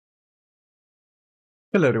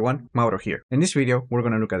Hello everyone, Mauro here. In this video, we're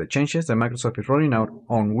going to look at the changes that Microsoft is rolling out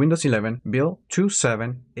on Windows 11 build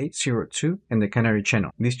 27802 in the Canary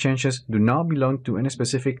channel. These changes do not belong to any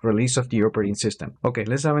specific release of the operating system. Okay,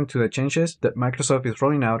 let's dive into the changes that Microsoft is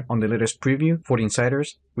rolling out on the latest preview for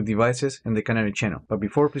insiders with devices in the Canary channel. But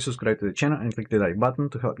before, please subscribe to the channel and click the like button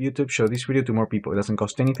to help YouTube show this video to more people. It doesn't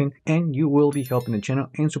cost anything and you will be helping the channel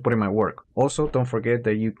and supporting my work. Also, don't forget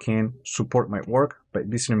that you can support my work by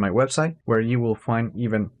visiting my website, where you will find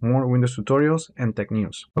even more Windows tutorials and tech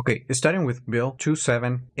news. Okay, starting with build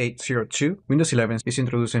 27802, Windows 11 is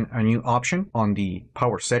introducing a new option on the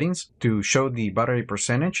power settings to show the battery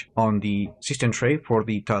percentage on the system tray for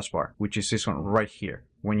the taskbar, which is this one right here.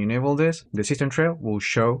 When you enable this, the system tray will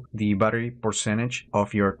show the battery percentage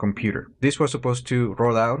of your computer. This was supposed to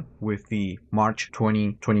roll out with the March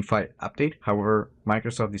 2025 update. However,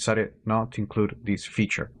 Microsoft decided not to include this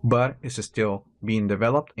feature, but it's still being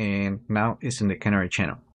developed and now it's in the Canary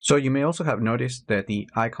channel. So you may also have noticed that the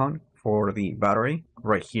icon for the battery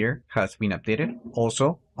right here has been updated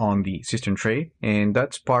also on the system tray, and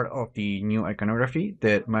that's part of the new iconography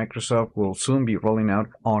that Microsoft will soon be rolling out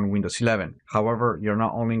on Windows 11. However, you're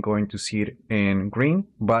not only going to see it in green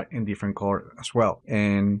but in different color as well,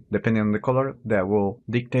 and depending on the color that will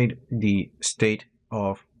dictate the state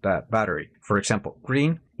of that battery. For example,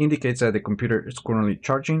 green indicates that the computer is currently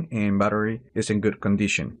charging and battery is in good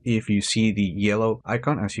condition. If you see the yellow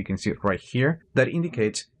icon, as you can see it right here, that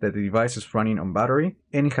indicates that the device is running on battery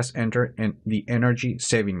and it has entered in the energy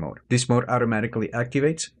saving mode. This mode automatically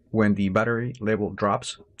activates when the battery level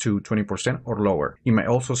drops to 20% or lower. You might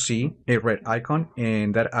also see a red icon,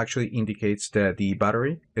 and that actually indicates that the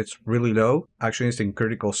battery is really low, actually it's in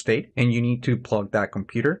critical state, and you need to plug that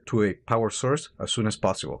computer to a power source as soon as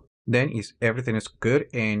possible. Then if everything is good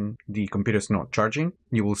and the computer is not charging,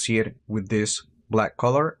 you will see it with this black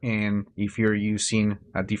color, and if you're using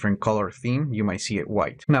a different color theme, you might see it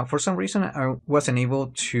white. Now, for some reason, I wasn't able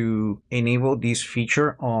to enable this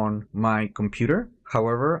feature on my computer.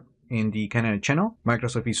 However, in the Canary channel,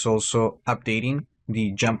 Microsoft is also updating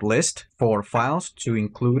the jump list for files to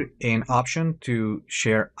include an option to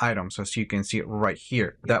share items, as you can see right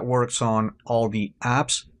here. That works on all the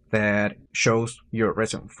apps that shows your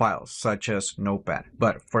recent files, such as Notepad.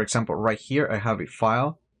 But for example, right here, I have a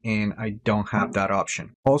file and I don't have that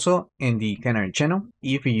option. Also, in the Canary channel,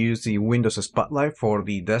 if you use the Windows Spotlight for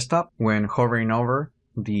the desktop, when hovering over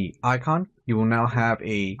the icon, you will now have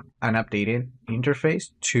an updated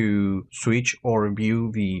interface to switch or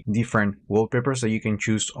view the different wallpapers that you can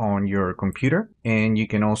choose on your computer. And you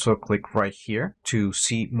can also click right here to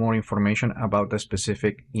see more information about the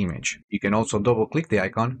specific image. You can also double click the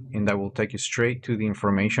icon and that will take you straight to the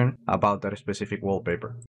information about that specific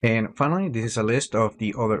wallpaper. And finally, this is a list of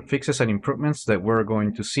the other fixes and improvements that we're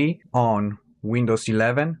going to see on Windows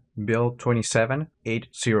 11 build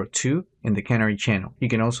 27802 in the Canary channel. You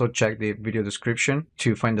can also check the video description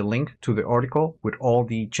to find the link to the article with all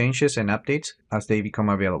the changes and updates as they become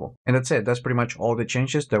available. And that's it. That's pretty much all the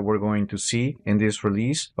changes that we're going to see in this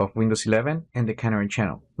release of Windows 11 and the Canary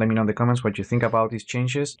channel. Let me know in the comments what you think about these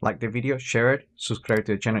changes. Like the video, share it, subscribe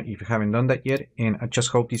to the channel if you haven't done that yet, and I just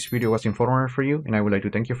hope this video was informative for you, and I would like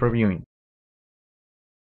to thank you for viewing.